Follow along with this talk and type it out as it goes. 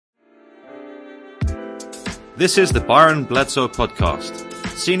This is the Byron Bledsoe Podcast,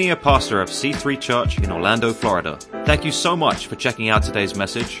 Senior Pastor of C3 Church in Orlando, Florida. Thank you so much for checking out today's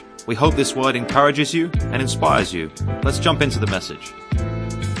message. We hope this word encourages you and inspires you. Let's jump into the message.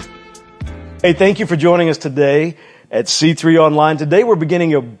 Hey, thank you for joining us today at C3 Online. Today we're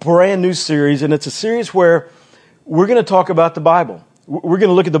beginning a brand new series, and it's a series where we're going to talk about the Bible. We're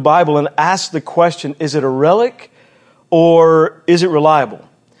going to look at the Bible and ask the question, is it a relic or is it reliable?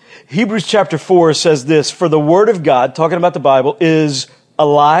 Hebrews chapter 4 says this, "For the word of God," talking about the Bible, "is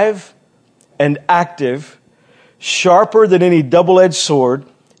alive and active, sharper than any double-edged sword.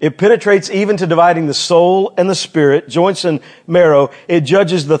 It penetrates even to dividing the soul and the spirit, joints and marrow. It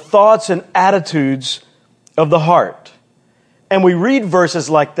judges the thoughts and attitudes of the heart." And we read verses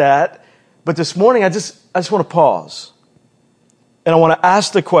like that, but this morning I just want to pause. And I want to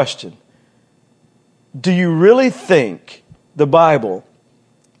ask the question, do you really think the Bible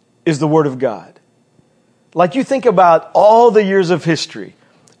is the Word of God? Like you think about all the years of history,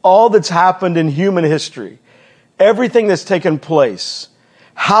 all that's happened in human history, everything that's taken place.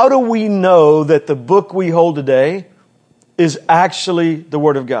 How do we know that the book we hold today is actually the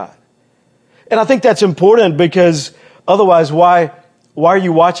Word of God? And I think that's important because otherwise, why are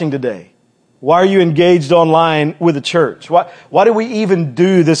you watching today? Why are you engaged online with the church? Why do we even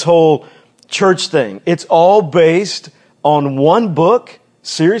do this whole church thing? It's all based on one book.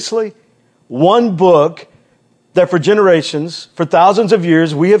 Seriously? One book that for generations, for thousands of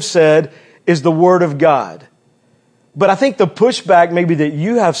years, we have said is the Word of God. But I think the pushback maybe that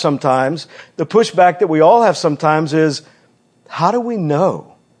you have sometimes, the pushback that we all have sometimes is, how do we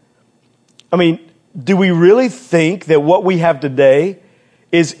know? I mean, do we really think that what we have today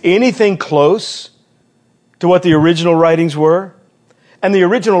is anything close to what the original writings were? And the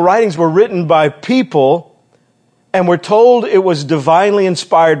original writings were written by people, and we're told it was divinely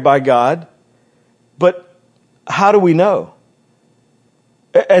inspired by God. But how do we know?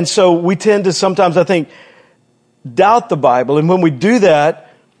 And so we tend to sometimes, I think, doubt the Bible. And when we do that,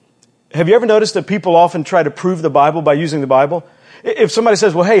 have you ever noticed that people often try to prove the Bible by using the Bible? If somebody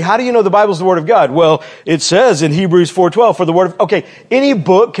says, well, hey, how do you know the Bible's the Word of God? Well, it says in Hebrews 4:12, for the Word of... Okay, any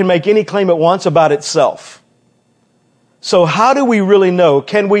book can make any claim it wants about itself. So how do we really know?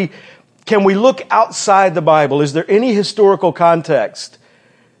 Can we look outside the Bible? Is there any historical context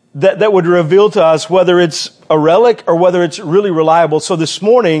that would reveal to us whether it's a relic or whether it's really reliable? So this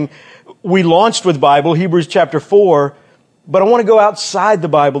morning, we launched with Bible, Hebrews chapter 4, but I want to go outside the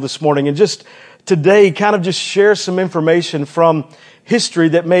Bible this morning and just today kind of just share some information from history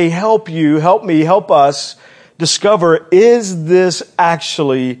that may help you, help me, help us discover, is this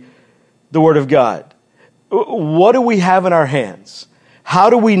actually the Word of God? What do we have in our hands? How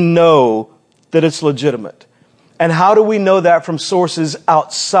do we know that it's legitimate? And how do we know that from sources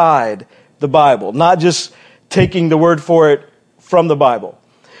outside the Bible, not just taking the word for it from the Bible?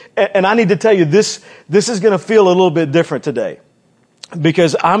 And I need to tell you, this is going to feel a little bit different today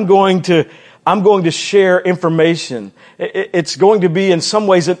because I'm going to share information. It's going to be in some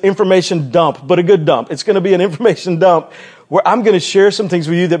ways an information dump, but a good dump. It's going to be an information dump where I'm going to share some things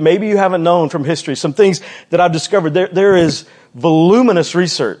with you that maybe you haven't known from history, some things that I've discovered. There is voluminous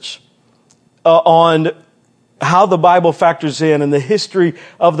research on how the Bible factors in and the history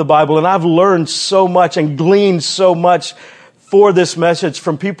of the Bible. And I've learned so much and gleaned so much for this message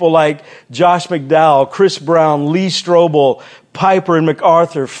from people like Josh McDowell, Chris Brown, Lee Strobel, Piper and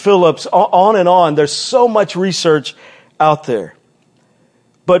MacArthur, Phillips, on and on. There's so much research out there.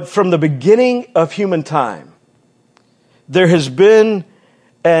 But from the beginning of human time, there has been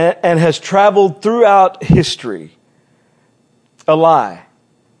and has traveled throughout history a lie.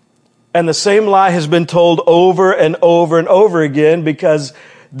 And the same lie has been told over and over and over again because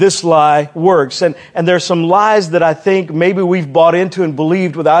this lie works. And there's some lies that I think maybe we've bought into and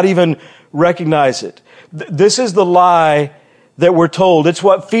believed without even recognize it. This is the lie that we're told. It's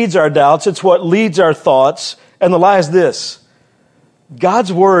what feeds our doubts. It's what leads our thoughts. And the lie is this: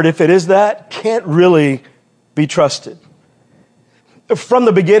 God's Word, if it is that, can't really be trusted. From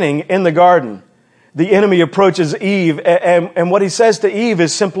the beginning in the garden, the enemy approaches Eve, and what he says to Eve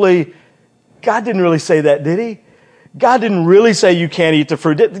is simply, God didn't really say that, did he? God didn't really say you can't eat the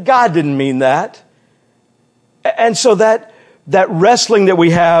fruit. God didn't mean that. And so that wrestling that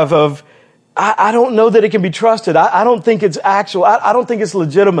we have of, I don't know that it can be trusted. I don't think it's actual. I don't think it's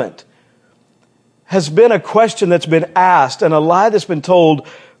legitimate, has been a question that's been asked and a lie that's been told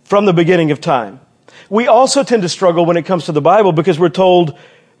from the beginning of time. We also tend to struggle when it comes to the Bible because we're told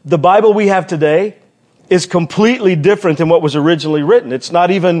the Bible we have today is completely different than what was originally written. It's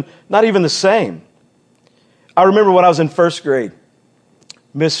not even the same. I remember when I was in first grade,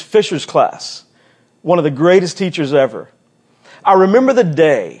 Miss Fisher's class, one of the greatest teachers ever. I remember the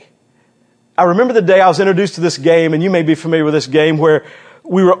day I was introduced to this game, and you may be familiar with this game, where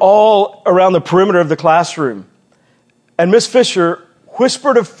we were all around the perimeter of the classroom. And Miss Fisher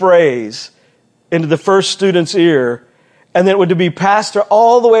whispered a phrase into the first student's ear, and then it would be passed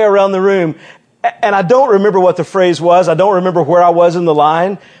all the way around the room. And I don't remember what the phrase was. I don't remember where I was in the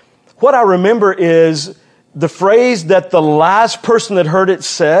line. What I remember is the phrase that the last person that heard it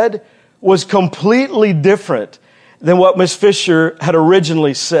said was completely different than what Miss Fisher had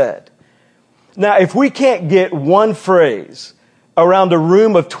originally said. Now, if we can't get one phrase around a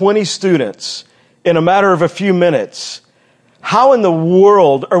room of 20 students in a matter of a few minutes, how in the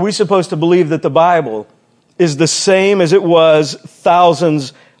world are we supposed to believe that the Bible is the same as it was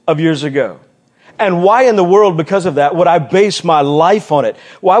thousands of years ago? And why in the world, because of that, would I base my life on it?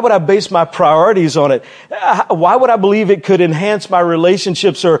 Why would I base my priorities on it? Why would I believe it could enhance my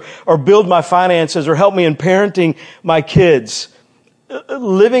relationships or build my finances or help me in parenting my kids?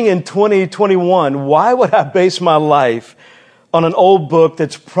 Living in 2021, why would I base my life on an old book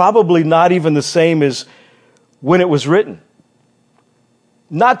that's probably not even the same as when it was written?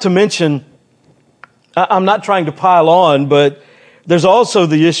 Not to mention, I'm not trying to pile on, but there's also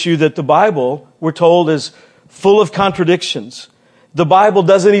the issue that the Bible, we're told, is full of contradictions. The Bible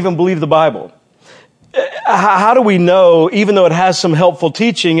doesn't even believe the Bible. How do we know, even though it has some helpful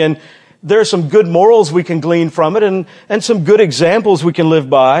teaching and there are some good morals we can glean from it and some good examples we can live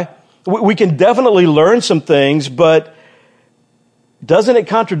by, we can definitely learn some things, but doesn't it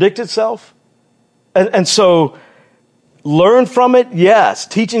contradict itself? And so learn from it, yes.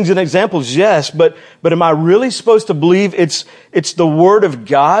 Teachings and examples, yes. But am I really supposed to believe it's the Word of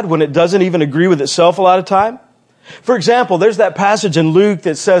God when it doesn't even agree with itself a lot of time? For example, there's that passage in Luke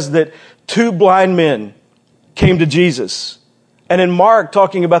that says that 2 blind men came to Jesus. And in Mark,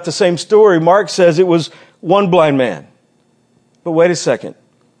 talking about the same story, Mark says it was 1 blind man. But wait a second.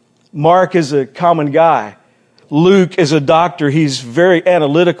 Mark is a common guy. Luke is a doctor. He's very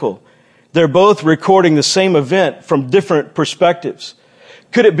analytical. They're both recording the same event from different perspectives.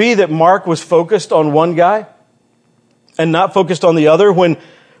 Could it be that Mark was focused on one guy and not focused on the other when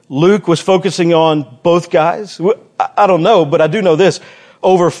Luke was focusing on both guys? I don't know, but I do know this.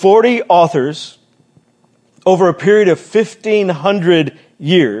 Over 40 authors, over a period of 1,500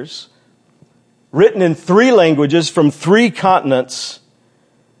 years, written in 3 languages from 3 continents,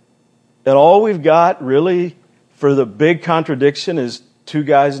 and all we've got really for the big contradiction is 2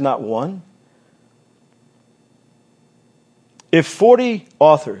 guys, not one? If 40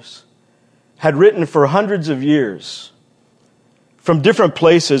 authors had written for hundreds of years from different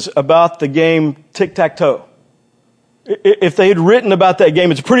places about the game tic-tac-toe, if they had written about that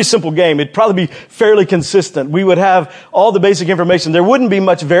game, it's a pretty simple game. It'd probably be fairly consistent. We would have all the basic information. There wouldn't be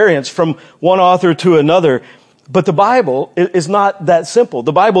much variance from one author to another. But the Bible is not that simple.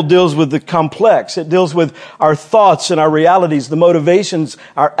 The Bible deals with the complex. It deals with our thoughts and our realities, the motivations,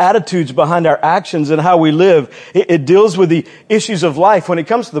 our attitudes behind our actions and how we live. It deals with the issues of life. When it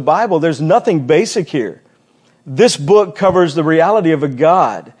comes to the Bible, there's nothing basic here. This book covers the reality of a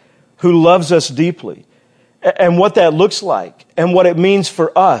God who loves us deeply and what that looks like and what it means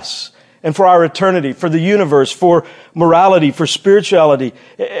for us and for our eternity, for the universe, for morality, for spirituality.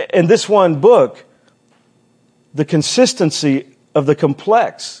 In this one book, the consistency of the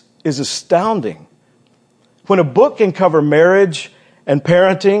complex is astounding. When a book can cover marriage and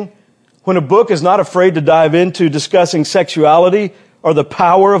parenting, when a book is not afraid to dive into discussing sexuality or the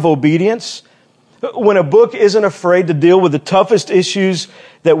power of obedience, when a book isn't afraid to deal with the toughest issues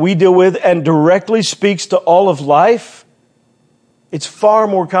that we deal with and directly speaks to all of life, it's far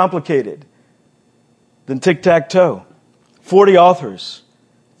more complicated than tic-tac-toe. 40 authors,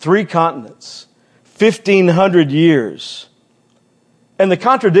 3 continents, 1,500 years. And the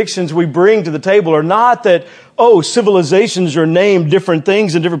contradictions we bring to the table are not that, civilizations are named different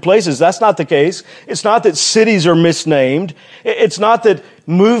things in different places. That's not the case. It's not that cities are misnamed. It's not that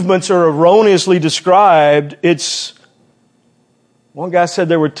movements are erroneously described. It's one guy said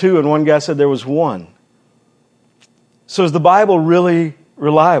there were 2 and one guy said there was 1. So is the Bible really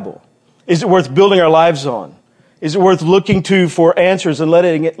reliable? Is it worth building our lives on? Is it worth looking to for answers and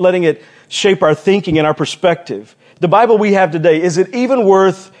letting it shape our thinking and our perspective? The Bible we have today, is it even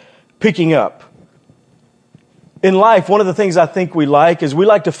worth picking up? In life, one of the things I think we like is we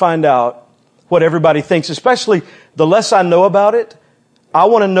like to find out what everybody thinks, especially the less I know about it. I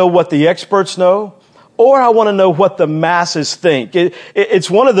want to know what the experts know, or I want to know what the masses think. It's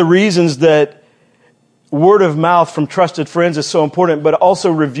one of the reasons that word of mouth from trusted friends is so important, but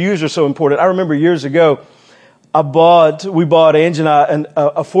also reviews are so important. I remember years ago, we bought, Angie and I,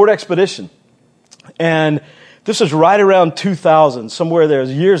 a Ford Expedition. And this was right around 2000, somewhere there,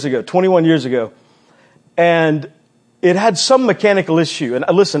 years ago, 21 years ago. And it had some mechanical issue. And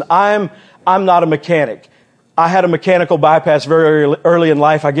listen, I'm not a mechanic. I had a mechanical bypass very early in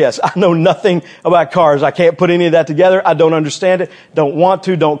life, I guess. I know nothing about cars. I can't put any of that together. I don't understand it. Don't want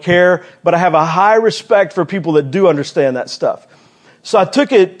to, don't care. But I have a high respect for people that do understand that stuff. So I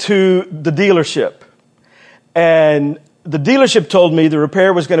took it to the dealership. And the dealership told me the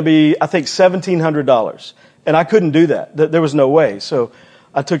repair was going to be, I think, $1,700. And I couldn't do that. There was no way. So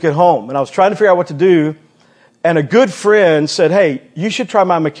I took it home. And I was trying to figure out what to do. And a good friend said, hey, you should try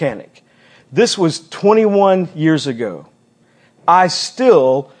my mechanic. This was 21 years ago. I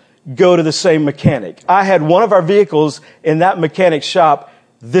still go to the same mechanic. I had one of our vehicles in that mechanic shop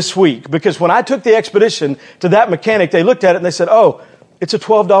this week because when I took the Expedition to that mechanic, they looked at it and they said, oh, it's a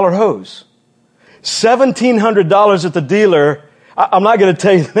 $12 hose. $1,700 at the dealer. I'm not going to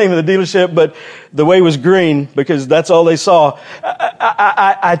tell you the name of the dealership, but the way was green because that's all they saw.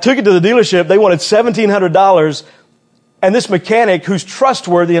 I took it to the dealership. They wanted $1,700. And this mechanic who's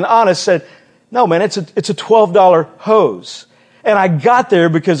trustworthy and honest said, no, man, it's a $12 hose. And I got there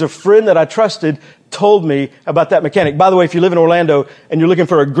because a friend that I trusted told me about that mechanic. By the way, if you live in Orlando and you're looking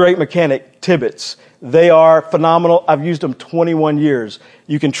for a great mechanic, Tibbetts. They are phenomenal. I've used them 21 years.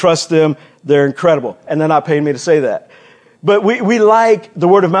 You can trust them. They're incredible. And they're not paying me to say that. But we like the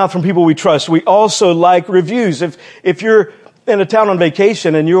word of mouth from people we trust. We also like reviews. If you're in a town on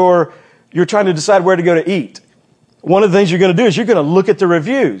vacation and you're trying to decide where to go to eat, one of the things you're going to do is you're going to look at the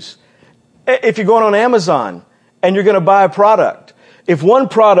reviews. If you're going on Amazon and you're going to buy a product, if one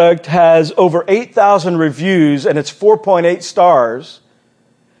product has over 8,000 reviews and it's 4.8 stars,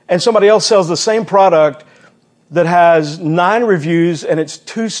 and somebody else sells the same product that has 9 reviews and it's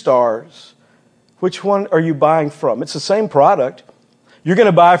 2 stars, which one are you buying from? It's the same product. You're going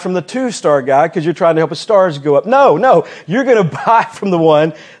to buy from the 2-star guy because you're trying to help his stars go up. No, you're going to buy from the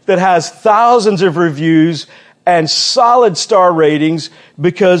one that has thousands of reviews and solid star ratings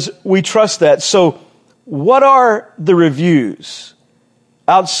because we trust that. So what are the reviews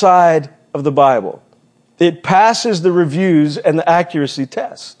outside of the Bible? It passes the reviews and the accuracy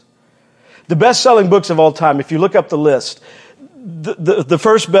test. The best-selling books of all time, if you look up the list, the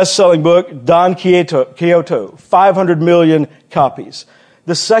first best-selling book, Don Quixote, 500 million copies.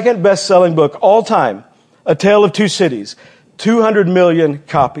 The second best-selling book all time, A Tale of Two Cities, 200 million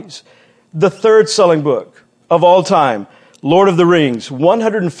copies. The third selling book of all time, Lord of the Rings,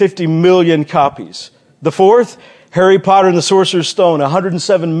 150 million copies. The fourth, Harry Potter and the Sorcerer's Stone,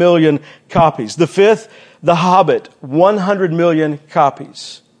 107 million copies. The fifth, The Hobbit, 100 million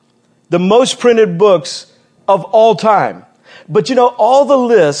copies. The most printed books of all time. But you know, all the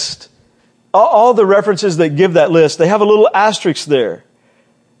list, all the references that give that list, they have a little asterisk there.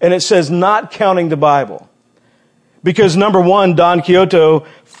 And it says, not counting the Bible. Because number one, Don Quixote,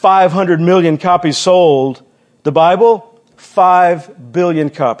 500 million copies sold. The Bible, 5 billion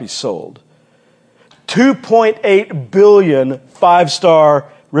copies sold. 2.8 billion 5-star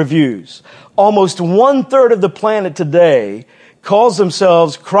reviews. Almost 1/3 of the planet today calls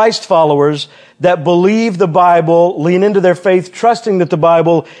themselves Christ followers that believe the Bible, lean into their faith, trusting that the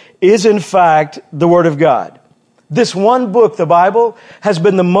Bible is in fact the Word of God. This one book, the Bible, has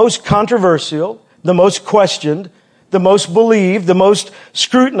been the most controversial, the most questioned, the most believed, the most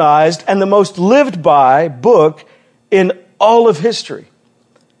scrutinized, and the most lived by book in all of history.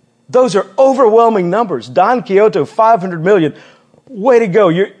 Those are overwhelming numbers. Don Quixote, 500 million. Way to go.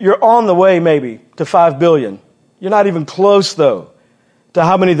 You're on the way maybe to 5 billion. You're not even close, though, to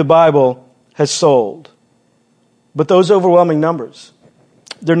how many the Bible has sold. But those overwhelming numbers,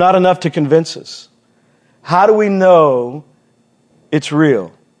 they're not enough to convince us. How do we know it's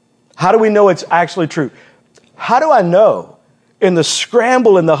real? How do we know it's actually true? How do I know in the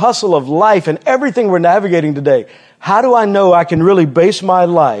scramble and the hustle of life and everything we're navigating today, how do I know I can really base my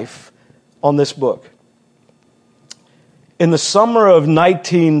life on this book? In the summer of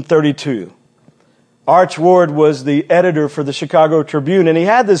 1932, Arch Ward was the editor for the Chicago Tribune, and he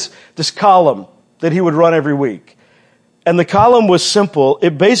had this column that he would run every week. And the column was simple.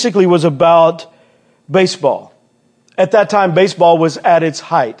 It basically was about baseball. At that time, baseball was at its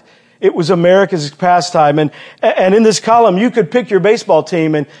height. It was America's pastime. And in this column, you could pick your baseball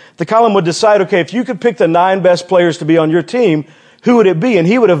team, and the column would decide, okay, if you could pick the 9 best players to be on your team, who would it be? And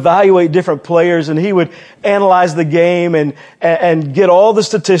he would evaluate different players, and he would analyze the game and get all the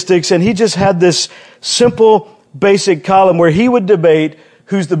statistics. And he just had this simple, basic column where he would debate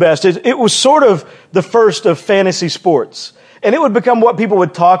who's the best. It was sort of the first of fantasy sports. And it would become what people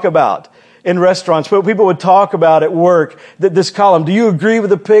would talk about. in restaurants, but people would talk about at work, that this column, do you agree with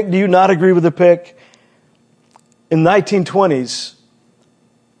the pick? Do you not agree with the pick? In the 1920s,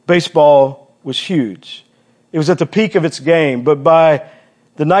 baseball was huge. It was at the peak of its game, but by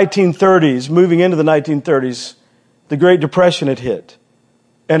the 1930s, moving into the 1930s, the Great Depression had hit,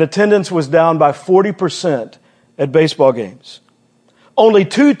 and attendance was down by 40% at baseball games. Only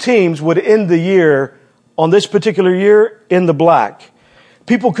 2 teams would end the year, on this particular year, in the black.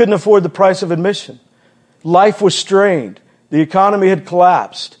 People couldn't afford the price of admission. Life was strained. The economy had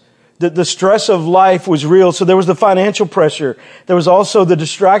collapsed. The stress of life was real, so there was the financial pressure. There was also the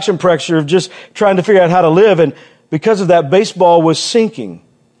distraction pressure of just trying to figure out how to live, and because of that, baseball was sinking.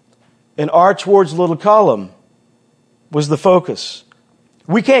 And Arch Ward's little column was the focus.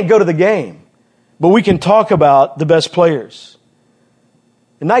 We can't go to the game, but we can talk about the best players.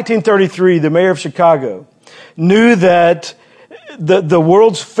 In 1933, the mayor of Chicago knew that the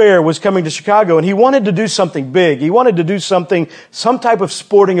World's Fair was coming to Chicago, and he wanted to do something big. He wanted to do something, some type of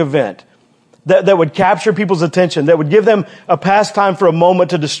sporting event that would capture people's attention, that would give them a pastime for a moment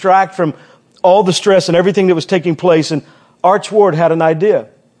to distract from all the stress and everything that was taking place. And Arch Ward had an idea,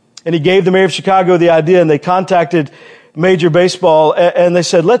 and he gave the mayor of Chicago the idea, and they contacted Major Baseball, and they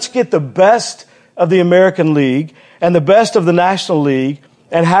said, let's get the best of the American League and the best of the National League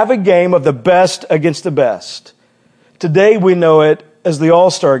and have a game of the best against the best. Today we know it as the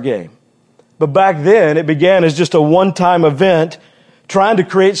All-Star Game. But back then it began as just a one-time event trying to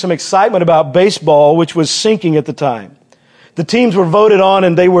create some excitement about baseball, which was sinking at the time. The teams were voted on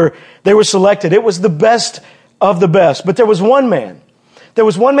and they were selected. It was the best of the best. But there was one man. There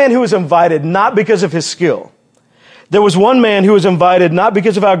was one man who was invited not because of his skill. There was one man who was invited not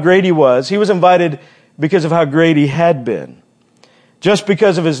because of how great he was. He was invited because of how great he had been. Just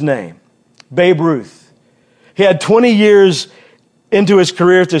because of his name. Babe Ruth. He had 20 years into his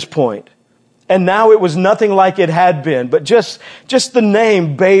career at this point, and now it was nothing like it had been, but just the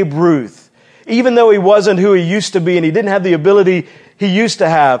name Babe Ruth. Even though he wasn't who he used to be and he didn't have the ability he used to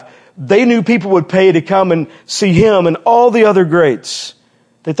have, they knew people would pay to come and see him and all the other greats.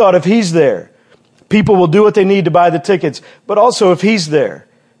 They thought if he's there, people will do what they need to buy the tickets, but also if he's there,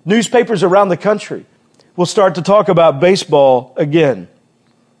 newspapers around the country will start to talk about baseball again.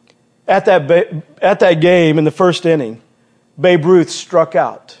 At that game in the first inning, Babe Ruth struck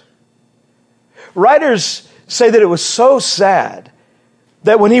out. Writers say that it was so sad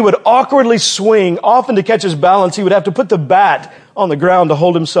that when he would awkwardly swing, often to catch his balance, he would have to put the bat on the ground to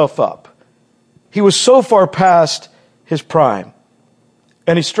hold himself up. He was so far past his prime,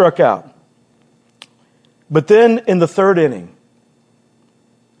 and he struck out. But then in the third inning,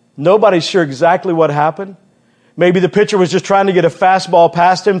 nobody's sure exactly what happened. Maybe the pitcher was just trying to get a fastball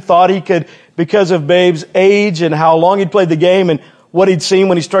past him, thought he could, because of Babe's age and how long he'd played the game and what he'd seen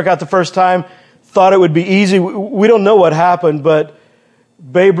when he struck out the first time, thought it would be easy. We don't know what happened, but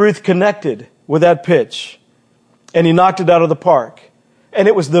Babe Ruth connected with that pitch, and he knocked it out of the park. And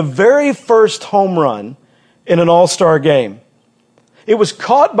it was the very first home run in an all-star game. It was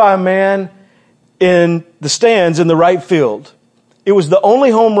caught by a man in the stands in the right field. It was the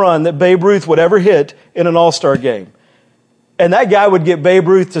only home run that Babe Ruth would ever hit in an all-star game. And that guy would get Babe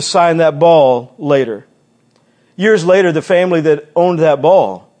Ruth to sign that ball later. Years later, the family that owned that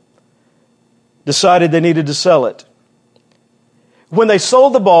ball decided they needed to sell it. When they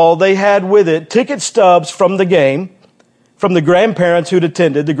sold the ball, they had with it ticket stubs from the game, from the grandparents who'd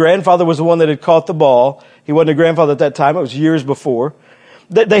attended. The grandfather was the one that had caught the ball. He wasn't a grandfather at that time. It was years before.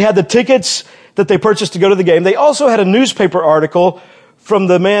 They had the tickets that they purchased to go to the game. They also had a newspaper article from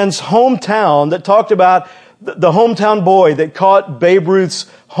the man's hometown that talked about the hometown boy that caught Babe Ruth's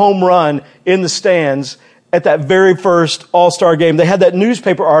home run in the stands at that very first All-Star game. They had that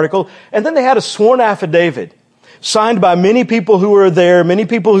newspaper article, and then they had a sworn affidavit signed by many people who were there, many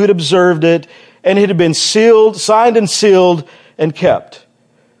people who'd observed it, and it had been sealed, signed and sealed and kept.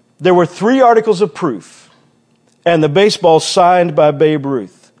 There were 3 articles of proof, and the baseball signed by Babe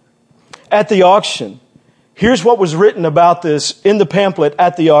Ruth. At the auction, here's what was written about this in the pamphlet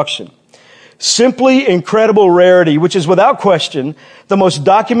at the auction. Simply incredible rarity, which is without question the most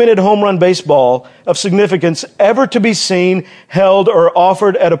documented home run baseball of significance ever to be seen, held, or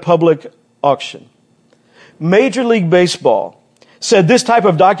offered at a public auction. Major League Baseball said this type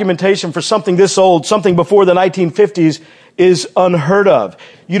of documentation for something this old, something before the 1950s, is unheard of.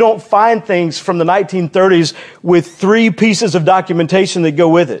 You don't find things from the 1930s with 3 pieces of documentation that go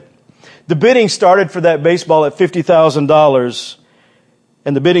with it. The bidding started for that baseball at $50,000,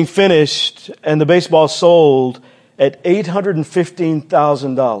 and the bidding finished, and the baseball sold at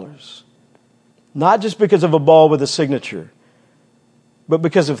 $815,000. Not just because of a ball with a signature, but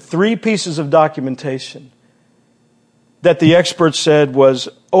because of 3 pieces of documentation that the experts said was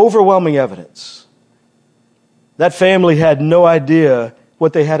overwhelming evidence. That family had no idea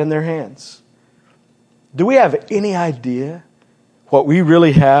what they had in their hands. Do we have any idea what we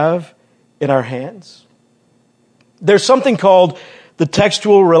really have in our hands? There's something called the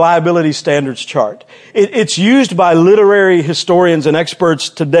Textual Reliability Standards Chart. It's used by literary historians and experts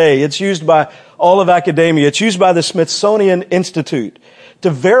today. It's used by all of academia. It's used by the Smithsonian Institute to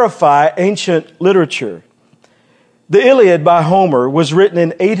verify ancient literature. The Iliad by Homer was written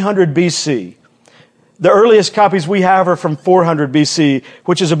in 800 BC. The earliest copies we have are from 400 BC,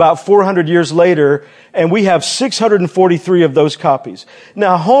 which is about 400 years later, and we have 643 of those copies.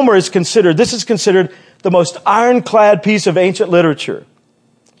 Now, Homer is considered the most ironclad piece of ancient literature.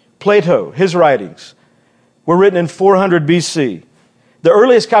 Plato, his writings, were written in 400 BC. The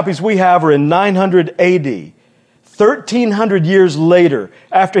earliest copies we have are in 900 AD. 1,300 years later,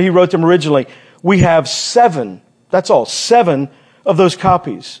 after he wrote them originally, we have 7 of those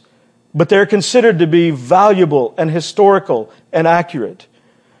copies. But they're considered to be valuable and historical and accurate.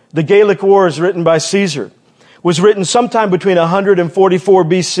 The Gallic Wars, written by Caesar, was written sometime between 100 and 44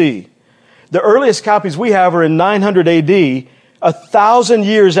 BC. The earliest copies we have are in 900 AD, 1,000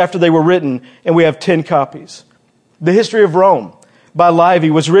 years after they were written, and we have 10 copies. The History of Rome by Livy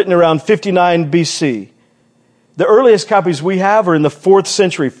was written around 59 BC. The earliest copies we have are in the 4th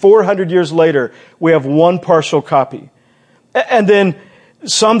century. 400 years later, we have 1 partial copy. And then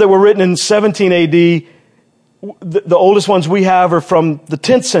some that were written in 17 AD, the oldest ones we have are from the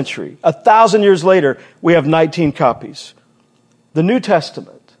 10th century. 1,000 years later, we have 19 copies. The New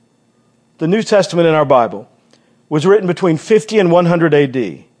Testament in our Bible was written between 50 and 100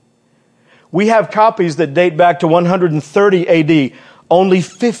 AD. We have copies that date back to 130 AD, only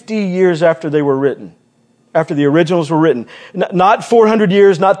 50 years after they were written, after the originals were written. Not 400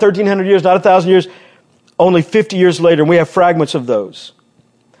 years, not 1,300 years, not 1,000 years, only 50 years later, and we have fragments of those.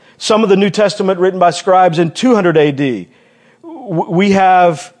 Some of the New Testament written by scribes in 200 AD. We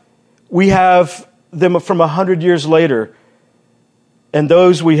have them from 100 years later, and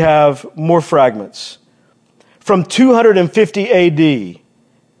those we have more fragments. From 250 AD,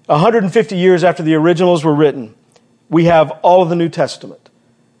 150 years after the originals were written, we have all of the New Testament.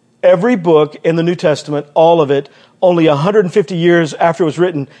 Every book in the New Testament, all of it, only 150 years after it was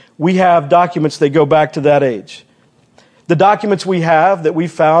written, we have documents that go back to that age. The documents we have that we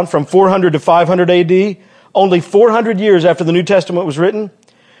found from 400 to 500 AD, only 400 years after the New Testament was written,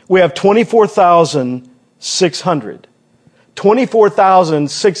 we have 24,600.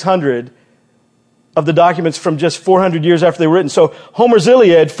 24,600 of the documents from just 400 years after they were written. So Homer's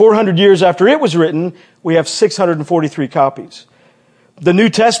Iliad, 400 years after it was written, we have 643 copies. The New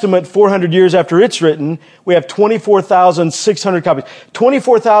Testament, 400 years after it's written, we have 24,600 copies.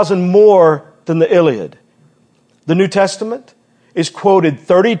 24,000 more than the Iliad. The New Testament is quoted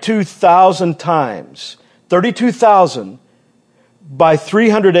 32,000 times, 32,000 by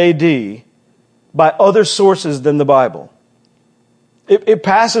 300 AD by other sources than the Bible. It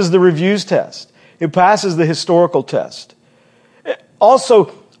passes the reviews test. It passes the historical test.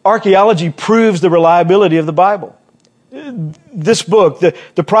 Also, archaeology proves the reliability of the Bible. This book,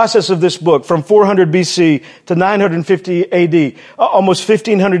 the process of this book from 400 BC to 950 AD, almost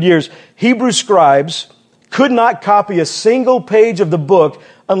 1,500 years, Hebrew scribes could not copy a single page of the book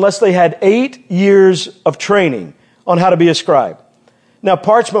unless they had 8 years of training on how to be a scribe. Now,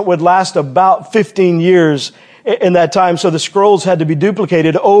 parchment would last about 15 years in that time, so the scrolls had to be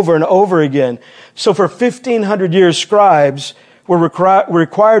duplicated over and over again. So for 1,500 years, scribes were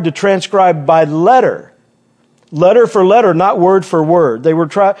required to transcribe by letter for letter, not word for word. They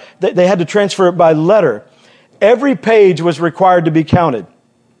had to transfer it by letter. Every page was required to be counted.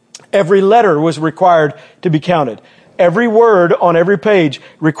 Every letter was required to be counted. Every word on every page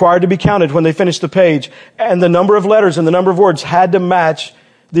required to be counted when they finished the page. And the number of letters and the number of words had to match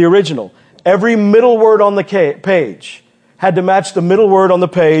the original. Every middle word on the page had to match the middle word on the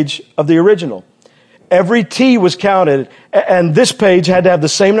page of the original. Every T was counted, and this page had to have the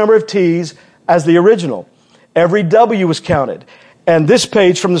same number of T's as the original. Every W was counted, and this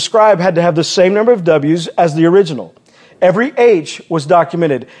page from the scribe had to have the same number of W's as the original. Every H was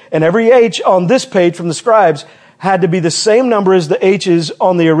documented, and every H on this page from the scribes had to be the same number as the H's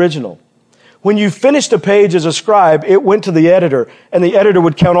on the original. When you finished a page as a scribe, it went to the editor, and the editor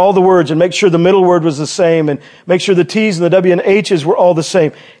would count all the words and make sure the middle word was the same and make sure the T's and the W and H's were all the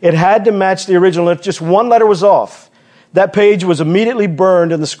same. It had to match the original. If just one letter was off, that page was immediately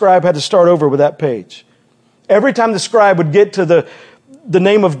burned, and the scribe had to start over with that page. Every time the scribe would get to the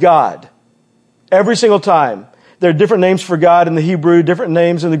name of God, every single time, There are different names for God in the Hebrew, different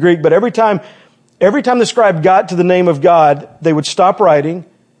names in the Greek, but every time the scribe got to the name of God, they would stop writing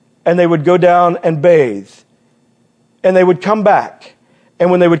and they would go down and bathe. And they would come back. And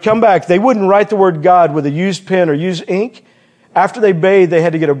when they would come back, they wouldn't write the word God with a used pen or used ink. After they bathed, they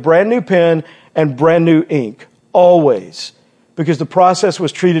had to get a brand new pen and brand new ink. Always. Because the process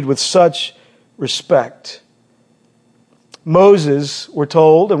was treated with such respect. Moses, we're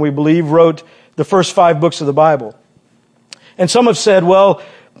told, and we believe, wrote the first 5 books of the Bible. And some have said, well,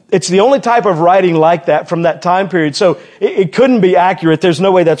 it's the only type of writing like that from that time period, so it couldn't be accurate. There's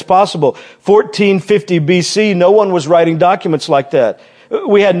no way that's possible. 1450 BC, no one was writing documents like that.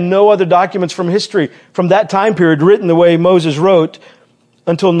 We had no other documents from history from that time period written the way Moses wrote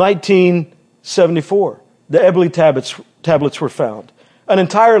until 1974. The Ebly tablets were found. An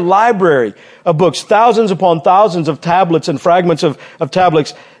entire library of books, thousands upon thousands of tablets and fragments of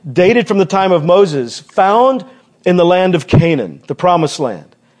tablets dated from the time of Moses, found in the land of Canaan, the Promised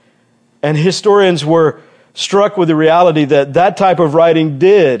Land. And historians were struck with the reality that that type of writing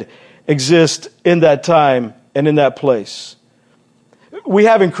did exist in that time and in that place. We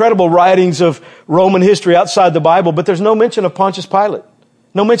have incredible writings of Roman history outside the Bible, but there's no mention of Pontius Pilate.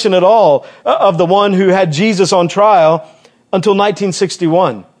 No mention at all of the one who had Jesus on trial until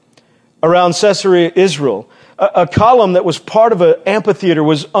 1961, around Caesarea, Israel. A column that was part of an amphitheater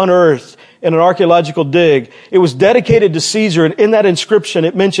was unearthed in an archaeological dig. It was dedicated to Caesar, and in that inscription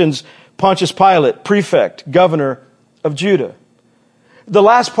it mentions Pontius Pilate, prefect, governor of Judah. The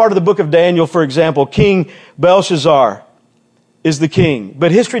last part of the book of Daniel, for example, King Belshazzar is the king.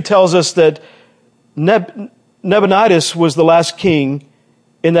 But history tells us that Nabonidus was the last king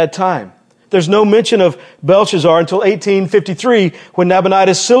in that time. There's no mention of Belshazzar until 1853 when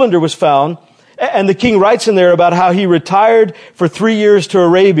Nabonidus' cylinder was found. And the king writes in there about how he retired for 3 years to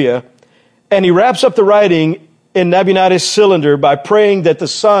Arabia. And he wraps up the writing in Nabonidus' cylinder by praying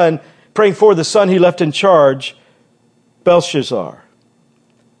for the son he left in charge, Belshazzar.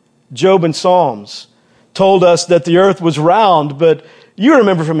 Job and Psalms told us that the earth was round, but you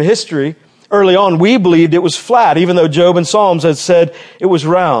remember from history, early on we believed it was flat, even though Job and Psalms had said it was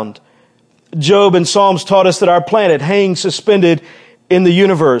round. Job and Psalms taught us that our planet hangs suspended in the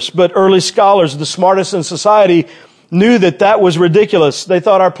universe, but early scholars, the smartest in society, knew that that was ridiculous. They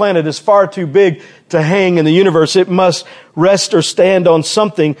thought our planet is far too big to hang in the universe. It must rest or stand on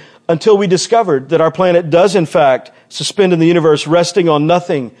something, until we discovered that our planet does in fact suspend in the universe, resting on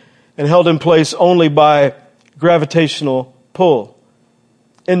nothing and held in place only by gravitational pull.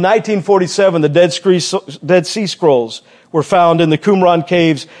 In 1947, the Dead Sea Scrolls were found in the Qumran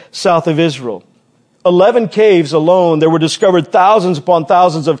caves south of Israel. 11 caves alone, there were discovered thousands upon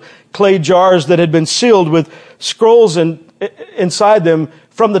thousands of clay jars that had been sealed with scrolls inside them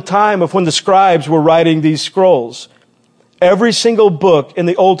from the time of when the scribes were writing these scrolls. Every single book in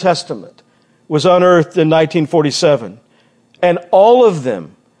the Old Testament was unearthed in 1947, and all of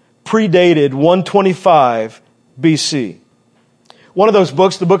them predated 125 BC. One of those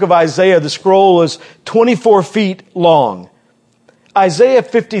books, the book of Isaiah, the scroll was 24 feet long. Isaiah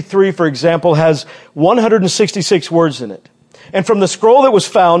 53, for example, has 166 words in it. And from the scroll that was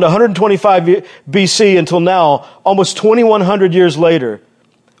found 125 BC until now, almost 2,100 years later,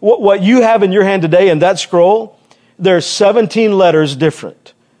 what you have in your hand today in that scroll, there are 17 letters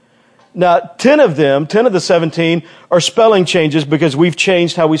different. Now, 10 of the 17 are spelling changes because we've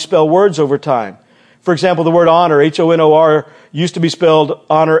changed how we spell words over time. For example, the word honor, H-O-N-O-R, used to be spelled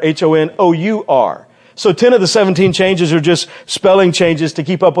honor, H-O-N-O-U-R. So 10 of the 17 changes are just spelling changes to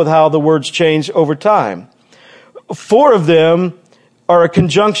keep up with how the words change over time. 4 of them are a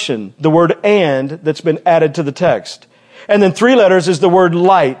conjunction, the word and, that's been added to the text. And then 3 letters is the word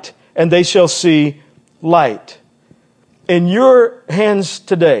light, and they shall see light. In your hands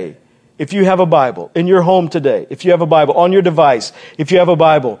today, if you have a Bible, in your home today, if you have a Bible, on your device, if you have a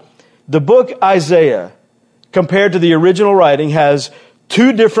Bible, the book Isaiah, compared to the original writing, has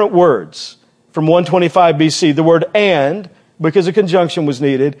 2 different words from 125 BC. The word and, because a conjunction was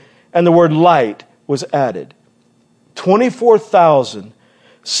needed, and the word light was added.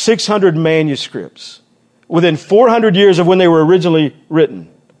 24,600 manuscripts within 400 years of when they were originally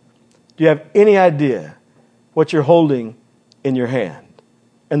written. Do you have any idea what you're holding in your hand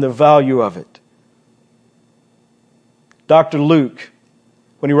and the value of it? Dr. Luke,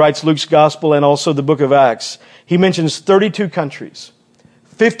 when he writes Luke's Gospel and also the book of Acts, he mentions 32 countries,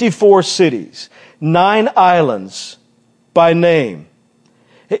 54 cities, 9 islands by name.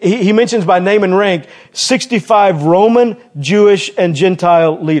 He mentions by name and rank 65 Roman, Jewish, and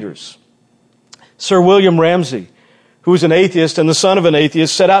Gentile leaders. Sir William Ramsay, who was an atheist and the son of an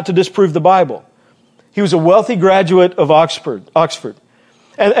atheist, set out to disprove the Bible. He was a wealthy graduate of Oxford.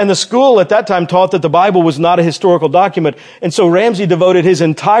 And the school at that time taught that the Bible was not a historical document. And so Ramsey devoted his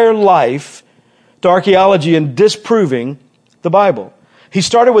entire life to archaeology and disproving the Bible. He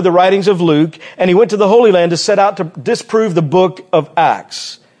started with the writings of Luke, and he went to the Holy Land to set out to disprove the book of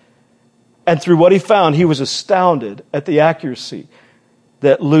Acts. And through what he found, he was astounded at the accuracy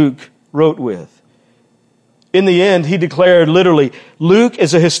that Luke wrote with. In the end, he declared literally, Luke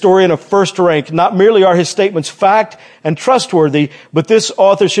is a historian of first rank. Not merely are his statements fact and trustworthy, but this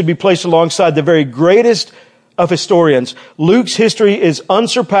author should be placed alongside the very greatest of historians. Luke's history is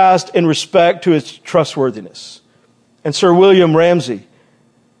unsurpassed in respect to its trustworthiness. And Sir William Ramsay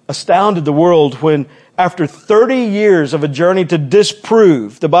astounded the world when, after 30 years of a journey to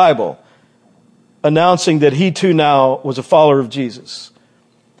disprove the Bible, announcing that he too now was a follower of Jesus.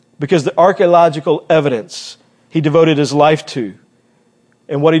 Because the archaeological evidence he devoted his life to,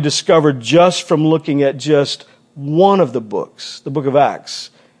 and what he discovered just from looking at just one of the books, the book of Acts,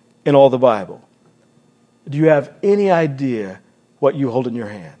 in all the Bible. Do you have any idea what you hold in your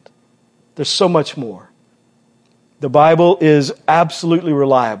hand? There's so much more. The Bible is absolutely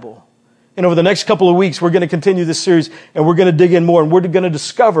reliable. And over the next couple of weeks, we're going to continue this series, and we're going to dig in more, and we're going to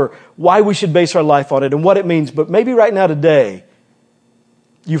discover why we should base our life on it and what it means. But maybe right now today,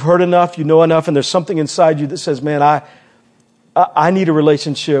 you've heard enough, you know enough, and there's something inside you that says, man, I need a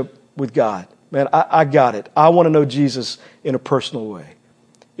relationship with God. Man, I got it. I want to know Jesus in a personal way.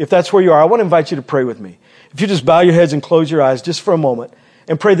 If that's where you are, I want to invite you to pray with me. If you just bow your heads and close your eyes just for a moment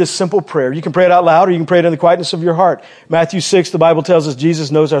and pray this simple prayer. You can pray it out loud or you can pray it in the quietness of your heart. Matthew 6, the Bible tells us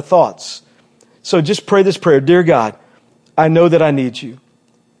Jesus knows our thoughts. So just pray this prayer. Dear God, I know that I need you.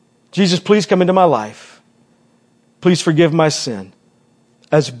 Jesus, please come into my life. Please forgive my sin.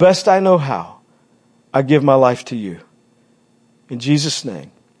 As best I know how, I give my life to you. In Jesus'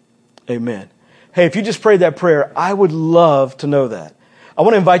 name, amen. Hey, if you just prayed that prayer, I would love to know that. I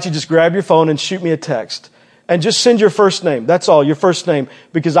want to invite you to just grab your phone and shoot me a text. And just send your first name. That's all, your first name.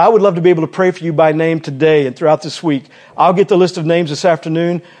 Because I would love to be able to pray for you by name today and throughout this week. I'll get the list of names this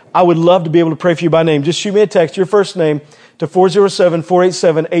afternoon. I would love to be able to pray for you by name. Just shoot me a text, your first name, to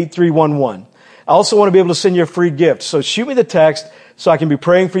 407-487-8311. I also want to be able to send you a free gift. So shoot me the text so I can be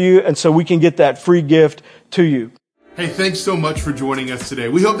praying for you and so we can get that free gift to you. Hey, thanks so much for joining us today.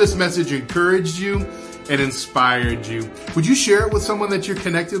 We hope this message encouraged you and inspired you. Would you share it with someone that you're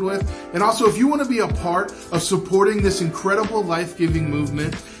connected with? And also, if you want to be a part of supporting this incredible life-giving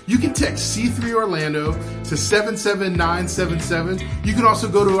movement, you can text C3 Orlando to 77977. You can also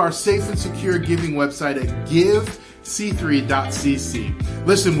go to our safe and secure giving website at givec3.cc.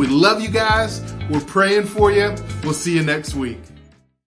 Listen, we love you guys. We're praying for you. We'll see you next week.